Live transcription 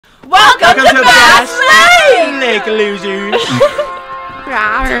Welcome to Bass Lake, losers.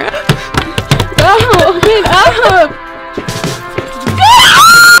 Oh, open up.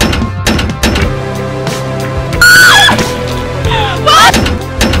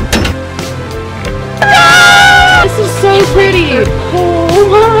 This is so pretty. Oh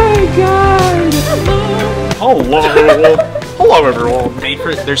my god. Hello everyone.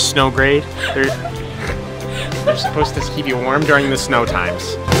 There's snow grade. They're supposed to keep you warm during the snow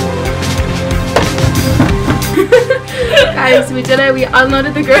times. Guys, we did it. We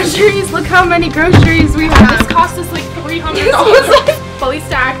unloaded the groceries. Look how many groceries we have. This cost us like $300. Fully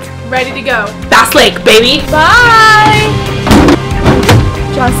stacked, ready to go. Bass Lake, baby. Bye.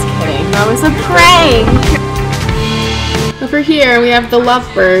 Just kidding. That was a prank. Over here, we have the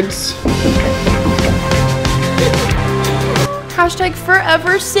lovebirds. Hashtag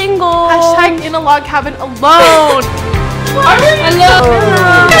forever single. Hashtag in a log cabin alone. Hello.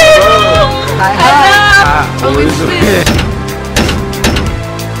 Hi. Always win.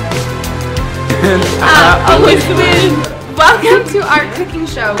 Always win. Welcome to our cooking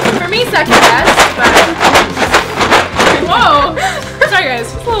show. For me, second best, but... Whoa. Sorry guys,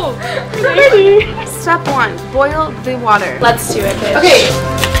 it's a little crazy. Step 1, boil the water. Let's do it, bitch. Okay,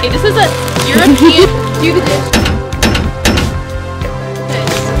 This is a European... do the dish.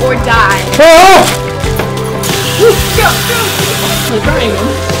 Or die. Go.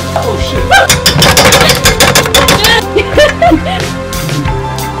 Oh shit.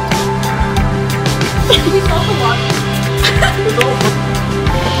 Can you solve the water?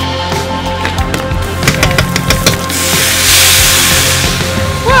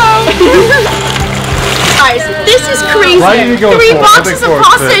 Guys, this is crazy. Why did you go 3 for boxes of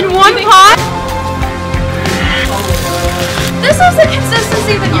pasta in 1 pot. This is the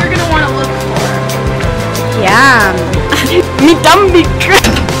consistency that you're gonna want to look for. Yeah. Me dumbly.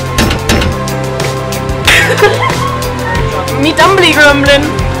 Me dumbly grumbling.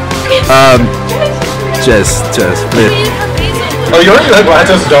 Just flip. Oh, you already had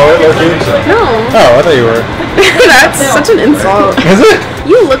lactose intolerant? No. Oh, I thought you were. That's such an insult. Is it?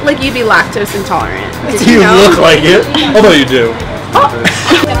 You look like you'd be lactose intolerant. Did You know? look like it. Although you do.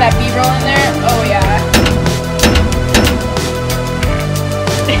 Get that B-roll in there. Oh yeah.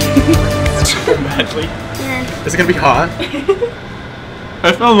 Badly. Is it gonna be hot?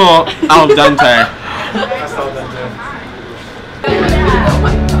 I feel a little al dente. That's al dente.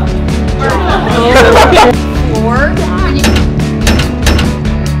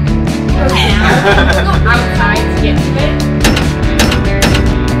 Outside to get to it.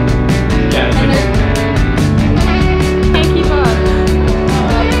 Can't keep up.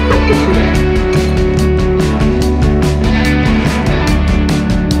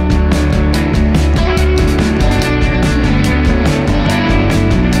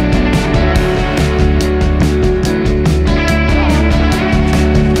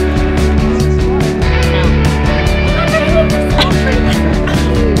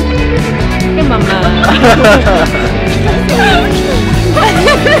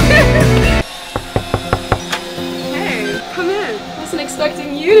 Hey, come in. Wasn't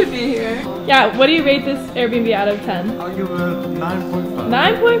expecting you to be here. Yeah, what do you rate this Airbnb out of 10? I'll give it 9.5.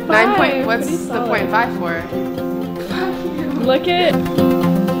 9.5. 9 point. What's Pretty the solid. 0.5 for? Look at...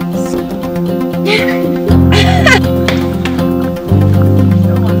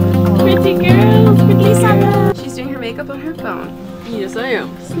 Pretty girls, pretty girls. She's doing her makeup on her phone. Yes, I am.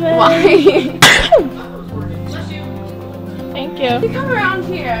 Why? Thank You you. come around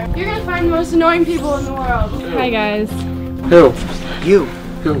here. You're gonna find the most annoying people in the world. Hi guys. Who? You.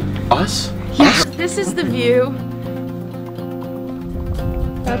 Who? Us? Yeah. This is the view.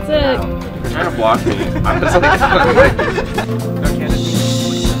 That's it. You're trying to block me. I'm just like...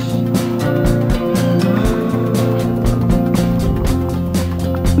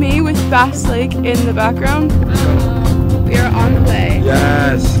 Me with Bass Lake in the background. We are on the way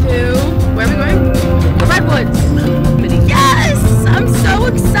Yes. to, where are we going? The Redwoods. Yes! I'm so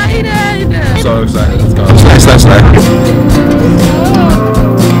excited! So excited. Let's go. Nice.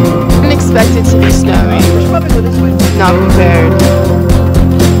 Didn't expect it to be snowing. Not prepared.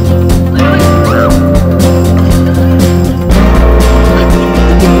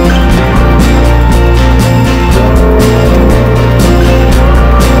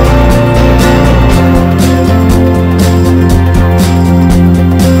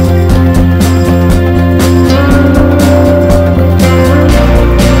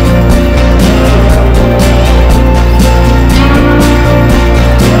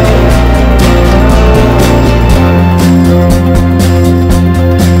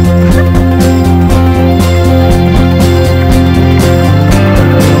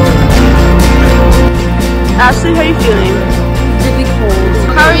 Ashley, how are you feeling? Really cold.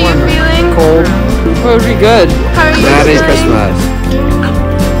 How are you feeling? Cold. Well, it would be good. How are you Merry feeling? Christmas.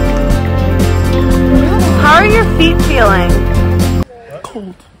 How are your feet feeling?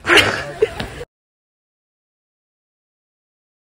 Cold.